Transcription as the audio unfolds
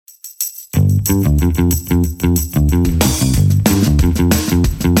Welcome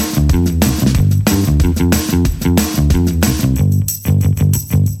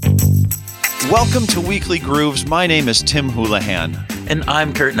to Weekly Grooves. My name is Tim Houlihan. And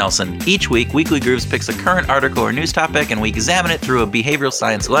I'm Kurt Nelson. Each week, Weekly Grooves picks a current article or news topic and we examine it through a behavioral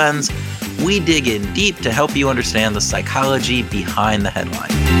science lens. We dig in deep to help you understand the psychology behind the headline.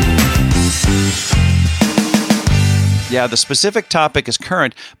 Yeah, the specific topic is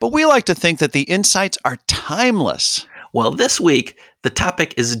current, but we like to think that the insights are timeless. Well, this week, the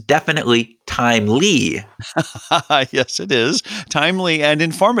topic is definitely timely. Yes, it is. Timely and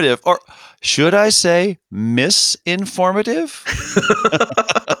informative. Or should I say misinformative?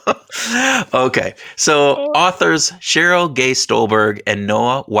 Okay, so authors Cheryl Gay Stolberg and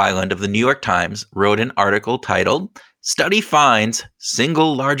Noah Weiland of the New York Times wrote an article titled, "Study Finds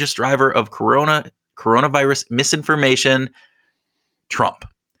Single Largest Driver of Coronavirus Misinformation, Trump."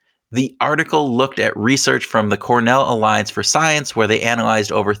 The article looked at research from the Cornell Alliance for Science, where they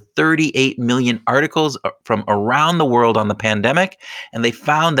analyzed over 38 million articles from around the world on the pandemic, and they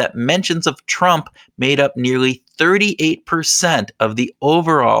found that mentions of Trump made up nearly 38% of the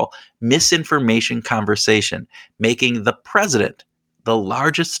overall misinformation conversation, making the president the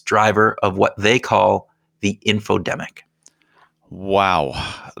largest driver of what they call the infodemic. Wow.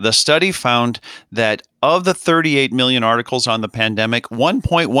 The study found that of the 38 million articles on the pandemic,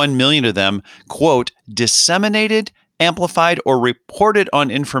 1.1 million of them, quote, disseminated, amplified, or reported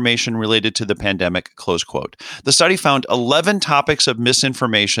on information related to the pandemic, close quote. The study found 11 topics of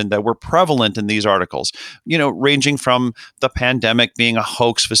misinformation that were prevalent in these articles, ranging from the pandemic being a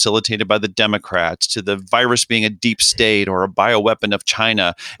hoax facilitated by the Democrats to the virus being a deep state or a bioweapon of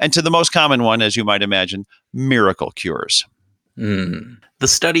China, and to the most common one, as you might imagine, miracle cures. The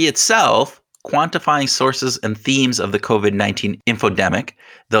study itself, quantifying sources and themes of the COVID-19 infodemic,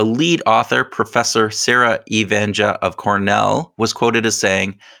 the lead author, Professor Sarah Evanja of Cornell, was quoted as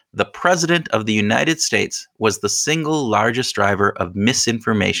saying, "The president of the United States was the single largest driver of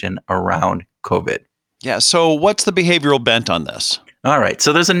misinformation around COVID." Yeah, so what's the behavioral bent on this? All right.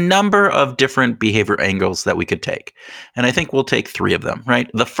 So there's a number of different behavior angles that we could take. And I think we'll take three of them, right?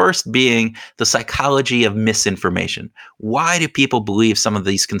 The first being the psychology of misinformation. Why do people believe some of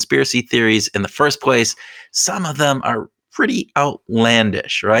these conspiracy theories in the first place? Some of them are pretty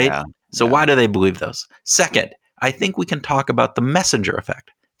outlandish, right? So why do they believe those? Second, I think we can talk about the messenger effect.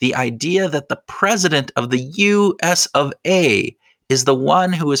 The idea that the president of the US of A is the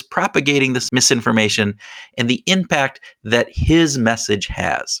one who is propagating this misinformation and the impact that his message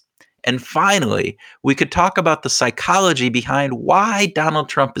has. And finally, we could talk about the psychology behind why Donald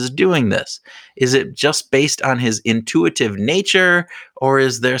Trump is doing this. Is it just based on his intuitive nature, or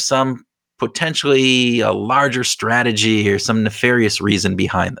is there some potentially a larger strategy or some nefarious reason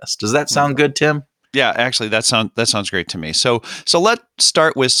behind this? Does that sound good, Tim? Yeah, actually, that sounds great to me. So let's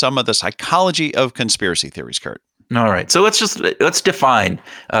start with some of the psychology of conspiracy theories, Kurt. All right. So let's define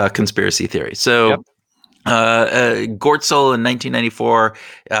conspiracy theory. So Gortzel in 1994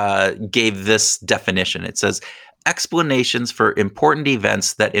 gave this definition. It says, explanations for important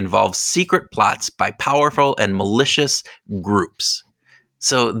events that involve secret plots by powerful and malicious groups.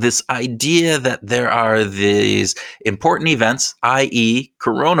 So this idea that there are these important events, i.e.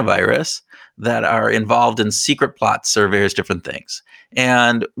 coronavirus, that are involved in secret plots or various different things.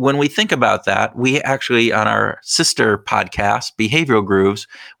 And when we think about that, we actually, on our sister podcast, Behavioral Grooves,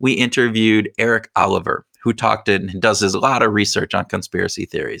 we interviewed Eric Oliver, who talked and does a lot of research on conspiracy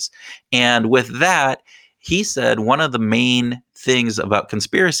theories. And with that, he said one of the main things about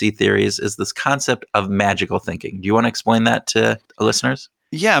conspiracy theories is this concept of magical thinking. Do you want to explain that to listeners?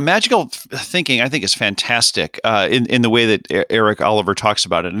 Yeah, magical thinking, I think, is fantastic in the way that Eric Oliver talks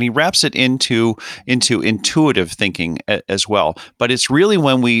about it. And he wraps it into intuitive thinking as well. But it's really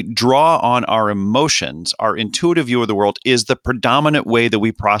when we draw on our emotions, our intuitive view of the world is the predominant way that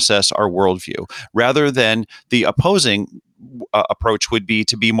we process our worldview, rather than the opposing approach would be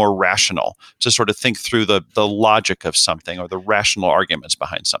to be more rational, to sort of think through the logic of something or the rational arguments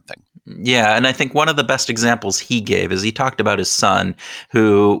behind something. Yeah, and I think one of the best examples he gave is he talked about his son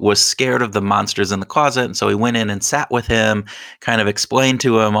who was scared of the monsters in the closet, and so he went in and sat with him, kind of explained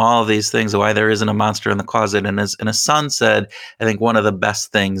to him all of these things, why there isn't a monster in the closet, and his son said, I think one of the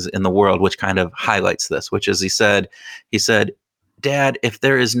best things in the world, which kind of highlights this, which is he said, "Dad, if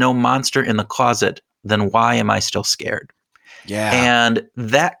there is no monster in the closet, then why am I still scared?" Yeah. And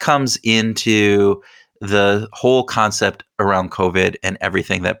that comes into the whole concept around COVID and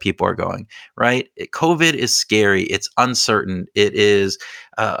everything that people are going, right? COVID is scary. It's uncertain. It is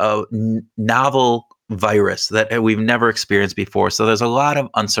a novel virus that we've never experienced before. So there's a lot of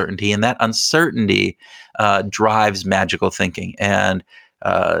uncertainty, and that uncertainty drives magical thinking and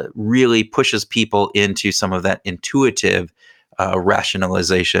really pushes people into some of that intuitive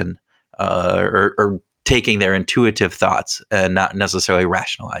rationalization or taking their intuitive thoughts and not necessarily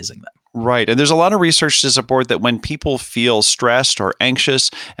rationalizing them. Right. And there's a lot of research to support that when people feel stressed or anxious,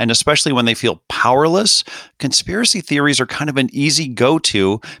 and especially when they feel powerless, conspiracy theories are kind of an easy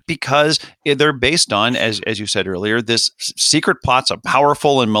go-to because they're based on, as you said earlier, this secret plots of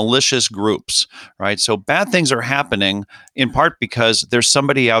powerful and malicious groups, right? So bad things are happening in part because there's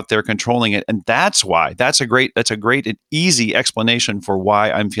somebody out there controlling it. And that's why. That's a great and easy explanation for why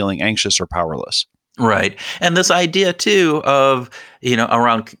I'm feeling anxious or powerless. Right. And this idea too of,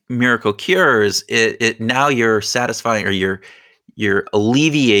 around miracle cures, it now you're satisfying, or you're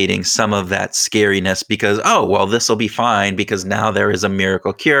alleviating some of that scariness because, oh, well, this will be fine because now there is a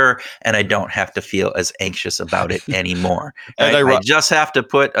miracle cure and I don't have to feel as anxious about it anymore. Right? I just have to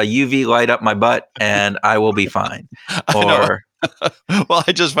put a UV light up my butt and I will be fine. Or well,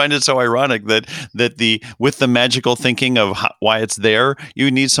 I just find it so ironic that with the magical thinking of why it's there, you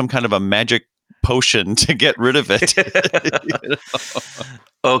need some kind of a magic potion to get rid of it.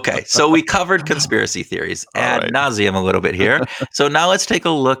 Okay, so we covered conspiracy theories ad nauseum a little bit here. So now let's take a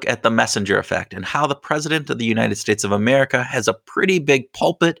look at the messenger effect and how the president of the United States of America has a pretty big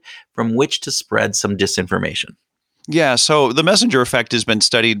pulpit from which to spread some disinformation. Yeah, so the messenger effect has been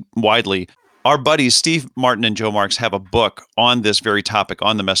studied widely. Our buddies, Steve Martin and Joe Marks, have a book on this very topic,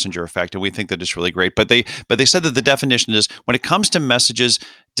 on the messenger effect, and we think that it's really great. But they said that the definition is, when it comes to messages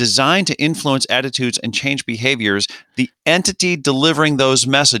designed to influence attitudes and change behaviors, the entity delivering those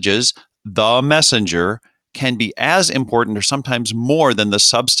messages, the messenger, can be as important or sometimes more than the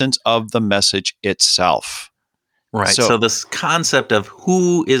substance of the message itself. Right. So this concept of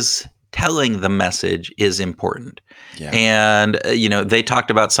who is telling the message is important. Yeah. And, they talked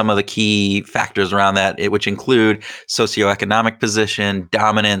about some of the key factors around that, which include socioeconomic position,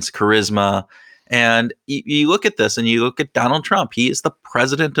 dominance, charisma. And you look at this and you look at Donald Trump. He is the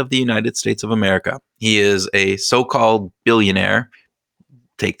president of the United States of America. He is a so-called billionaire.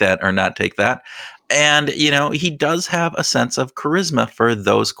 Take that or not take that. And, he does have a sense of charisma for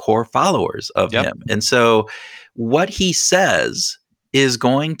those core followers of him. And so what he says is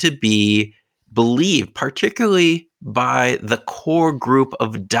going to be believed, particularly by the core group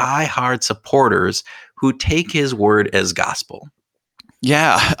of diehard supporters who take his word as gospel.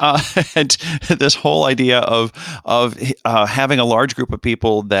 Yeah, and this whole idea of having a large group of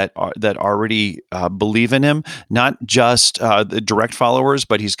people that already believe in him, not just the direct followers,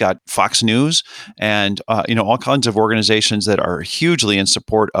 but he's got Fox News and all kinds of organizations that are hugely in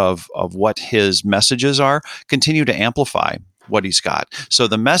support of what his messages are, continue to amplify what he's got. So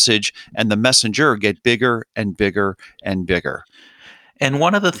the message and the messenger get bigger and bigger and bigger. And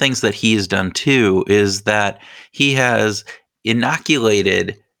one of the things that he's done too is that he has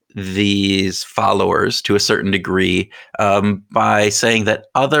inoculated these followers to a certain degree by saying that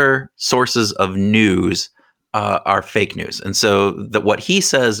other sources of news are fake news. And so that what he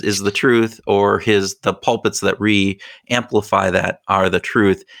says is the truth, or the pulpits that re-amplify that are the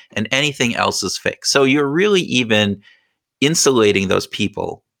truth, and anything else is fake. So you're really even insulating those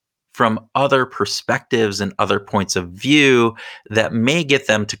people from other perspectives and other points of view that may get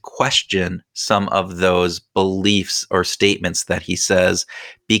them to question some of those beliefs or statements that he says,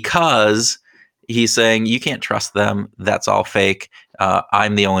 because he's saying you can't trust them. That's all fake.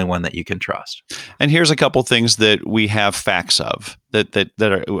 I'm the only one that you can trust. And here's a couple things that we have facts of that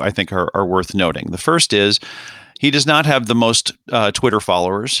are, I think are worth noting. The first is, he does not have the most Twitter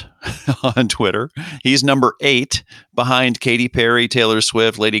followers on Twitter. He's number 8 behind Katy Perry, Taylor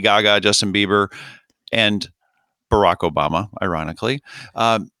Swift, Lady Gaga, Justin Bieber, and Barack Obama, ironically.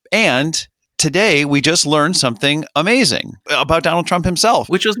 And today we just learned something amazing about Donald Trump himself.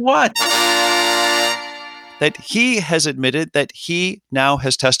 Which is what? That he has admitted that he now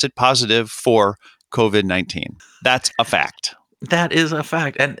has tested positive for COVID-19. That's a fact. That is a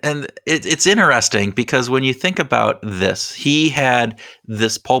fact. And it's interesting because when you think about this, he had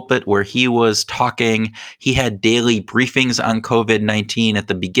this pulpit where he was talking, he had daily briefings on COVID-19 at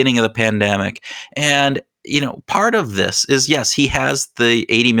the beginning of the pandemic. And, part of this is, yes, he has the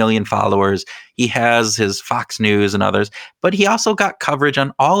 80 million followers, he has his Fox News and others, but he also got coverage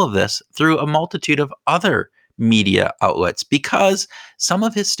on all of this through a multitude of other media outlets because some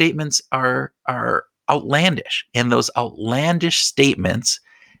of his statements are outlandish, and those outlandish statements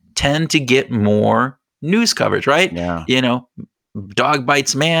tend to get more news coverage, right? Yeah. Dog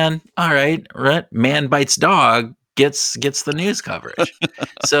bites man. All right. Man bites dog. gets the news coverage.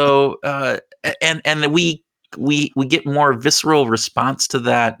 So and we get more visceral response to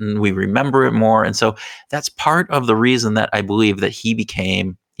that, and we remember it more. And so that's part of the reason that I believe that he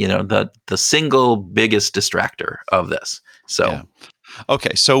became, the single biggest distractor of this. So Yeah.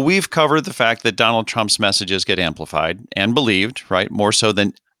 Okay, so we've covered the fact that Donald Trump's messages get amplified and believed, right? More so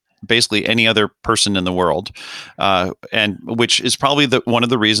than basically any other person in the world, and which is probably one of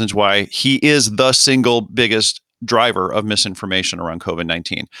the reasons why he is the single biggest driver of misinformation around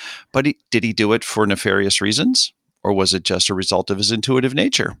COVID-19. But did he do it for nefarious reasons, or was it just a result of his intuitive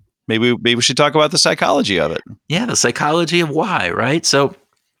nature? Maybe we should talk about the psychology of it. yeah, the psychology of why, right? So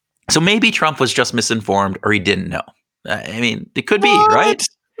maybe Trump was just misinformed, or he didn't know. I mean, it could be, right?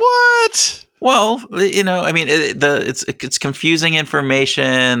 What? Well, I mean, it's confusing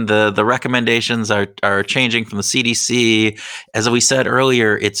information. The recommendations are changing from the CDC. As we said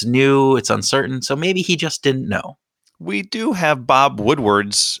earlier, it's new, it's uncertain. So maybe he just didn't know. We do have Bob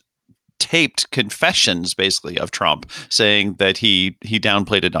Woodward's taped confessions, basically, of Trump saying that he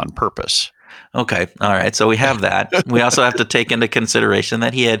downplayed it on purpose. Okay, all right. So we have that. We also have to take into consideration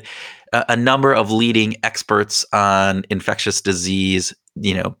that he had a number of leading experts on infectious disease,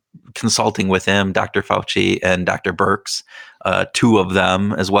 consulting with him, Dr. Fauci and Dr. Birx, two of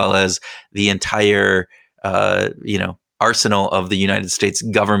them, as well as the entire, arsenal of the United States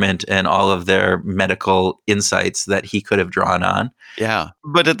government and all of their medical insights that he could have drawn on. Yeah.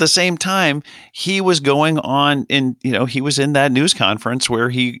 But at the same time, he was going on he was in that news conference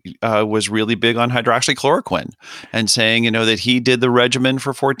where he was really big on hydroxychloroquine and saying, that he did the regimen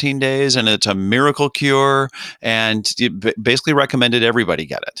for 14 days and it's a miracle cure, and basically recommended everybody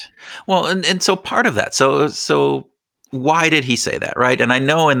get it. Well, and so part of that. So why did he say that, right? And I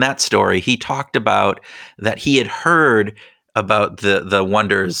know in that story he talked about that he had heard about the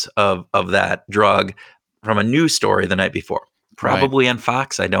wonders of that drug from a news story the night before. Probably on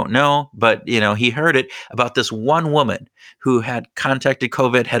Fox, I don't know, but he heard it about this one woman who had contacted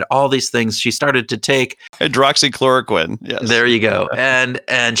COVID, had all these things. She started to take hydroxychloroquine. Yes, there you go, and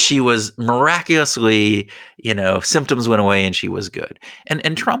she was miraculously, symptoms went away and she was good.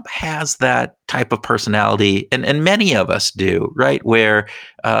 And Trump has that type of personality, and many of us do, right? Where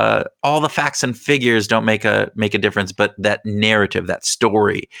all the facts and figures don't make a difference, but that narrative, that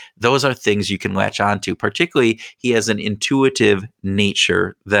story, those are things you can latch onto. Particularly, he has an intuitive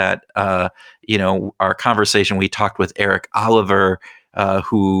nature that, our conversation, we talked with Eric Oliver,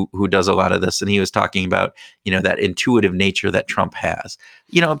 who does a lot of this, and he was talking about that intuitive nature that Trump has.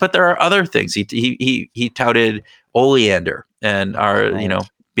 But there are other things. He touted Oleander and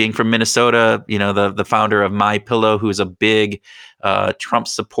being from Minnesota, the founder of My Pillow, who's a big Trump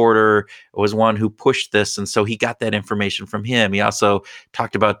supporter, was one who pushed this, and so he got that information from him. He also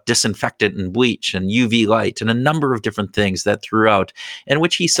talked about disinfectant and bleach and UV light and a number of different things that threw out, in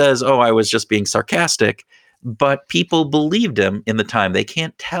which he says, "Oh, I was just being sarcastic." But people believed him in the time. They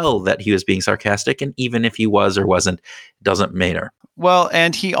can't tell that he was being sarcastic, and even if he was or wasn't, doesn't matter. Well,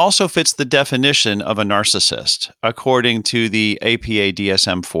 and he also fits the definition of a narcissist, according to the APA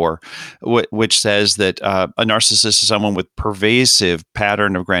DSM-4, which says that a narcissist is someone with pervasive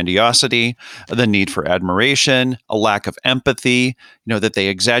pattern of grandiosity, the need for admiration, a lack of empathy, that they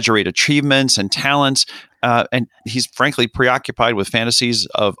exaggerate achievements and talents, and he's frankly preoccupied with fantasies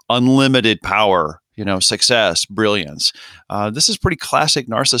of unlimited power, success, brilliance. This is pretty classic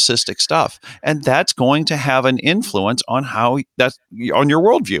narcissistic stuff. And that's going to have an influence on on your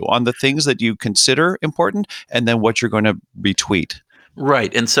worldview, on the things that you consider important, and then what you're going to retweet.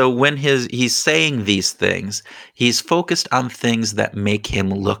 Right. And so when he's saying these things, he's focused on things that make him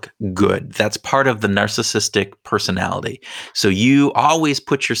look good. That's part of the narcissistic personality. So you always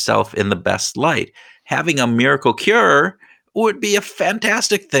put yourself in the best light. Having a miracle cure would be a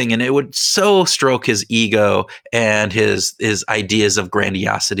fantastic thing, and it would so stroke his ego and his ideas of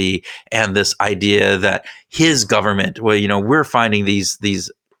grandiosity, and this idea that his government, we're finding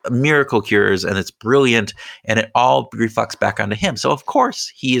these miracle cures and it's brilliant, and it all reflects back onto him. So of course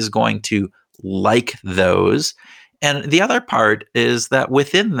he is going to like those. And the other part is that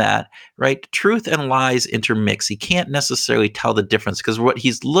within that, right, truth and lies intermix. He can't necessarily tell the difference, because what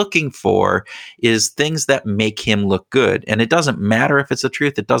he's looking for is things that make him look good. And it doesn't matter if it's a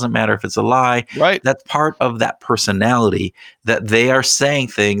truth. It doesn't matter if it's a lie. Right. That's part of that personality, that they are saying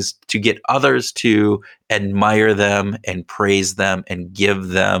things to get others to admire them and praise them and give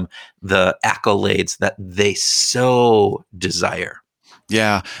them the accolades that they so desire.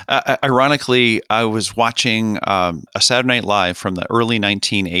 Yeah. Ironically, I was watching a Saturday Night Live from the early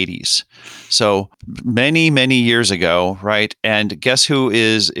 1980s. So many, many years ago, right? And guess who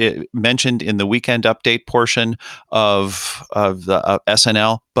is mentioned in the Weekend Update portion of the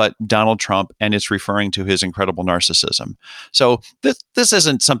SNL? But Donald Trump, and it's referring to his incredible narcissism. So this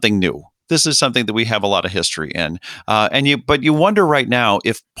isn't something new. This is something that we have a lot of history in, but you wonder right now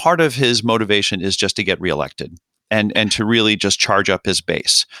if part of his motivation is just to get reelected and to really just charge up his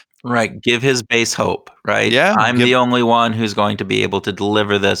base. Right. Give his base hope, right? Yeah. I'm the only one who's going to be able to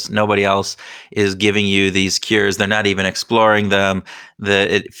deliver this. Nobody else is giving you these cures. They're not even exploring them.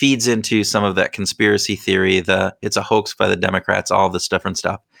 It feeds into some of that conspiracy theory. It's a hoax by the Democrats, all this different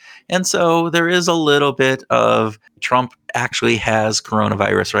stuff. And so there is a little bit of Trump actually has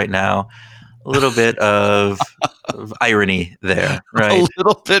coronavirus right now. A little bit of irony there, right? A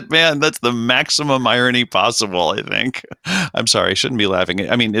little bit, man. That's the maximum irony possible, I think. I'm sorry, I shouldn't be laughing.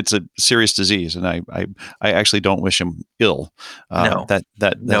 I mean, it's a serious disease, and I actually don't wish him ill. No,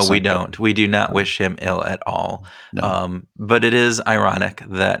 we don't. We do not wish him ill at all. No. But it is ironic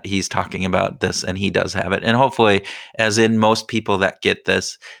that he's talking about this, and he does have it. And hopefully, as in most people that get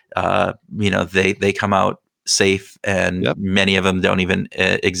this, they come out safe, and many of them don't even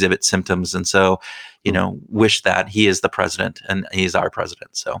exhibit symptoms. And so, wish that he is the president and he's our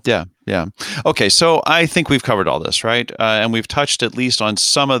president. So yeah. Okay, so I think we've covered all this, right? And we've touched at least on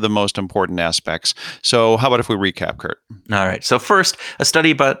some of the most important aspects. So how about if we recap, Kurt? All right. So first, a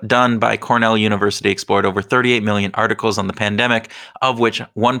study done by Cornell University explored over 38 million articles on the pandemic, of which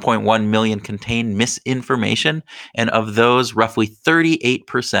 1.1 million contained misinformation. And of those, roughly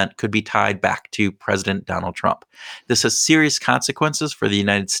 38% could be tied back to President Donald Trump. This has serious consequences for the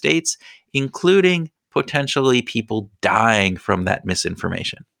United States, including potentially people dying from that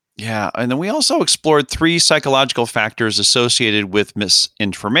misinformation. Yeah. And then we also explored 3 psychological factors associated with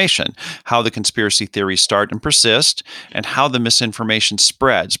misinformation: how the conspiracy theories start and persist, and how the misinformation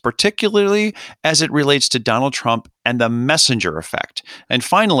spreads, particularly as it relates to Donald Trump and the messenger effect. And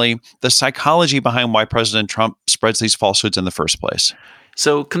finally, the psychology behind why President Trump spreads these falsehoods in the first place.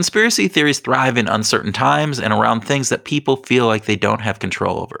 So conspiracy theories thrive in uncertain times and around things that people feel like they don't have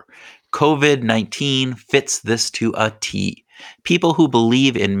control over. COVID-19 fits this to a T. People who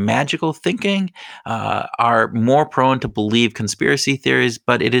believe in magical thinking are more prone to believe conspiracy theories,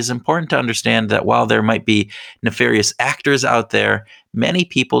 but it is important to understand that while there might be nefarious actors out there, many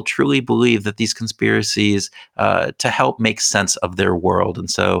people truly believe that these conspiracies to help make sense of their world. And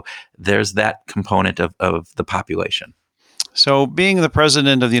so there's that component of the population. So being the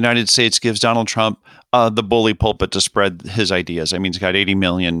president of the United States gives Donald Trump the bully pulpit to spread his ideas. I mean, he's got 80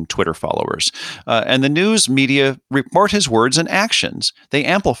 million Twitter followers. And the news media report his words and actions. They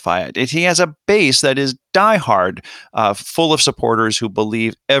amplify it. He has a base that is diehard, full of supporters who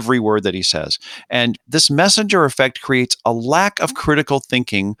believe every word that he says. And this messenger effect creates a lack of critical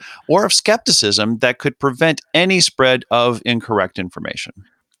thinking or of skepticism that could prevent any spread of incorrect information.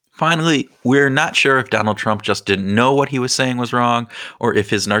 Finally, we're not sure if Donald Trump just didn't know what he was saying was wrong, or if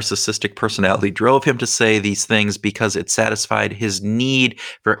his narcissistic personality drove him to say these things because it satisfied his need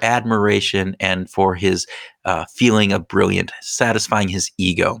for admiration and for his feeling of brilliance, satisfying his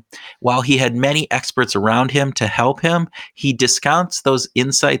ego. While he had many experts around him to help him, he discounts those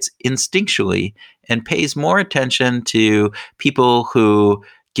insights instinctually and pays more attention to people who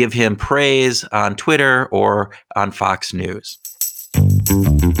give him praise on Twitter or on Fox News.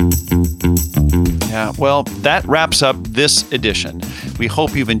 Yeah, well, that wraps up this edition. We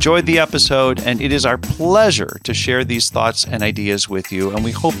hope you've enjoyed the episode, and it is our pleasure to share these thoughts and ideas with you, and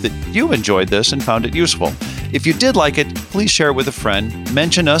we hope that you enjoyed this and found it useful. If you did like it, please share it with a friend,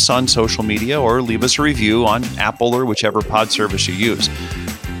 mention us on social media, or leave us a review on Apple or whichever pod service you use.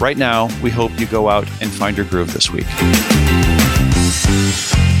 Right now, we hope you go out and find your groove this week.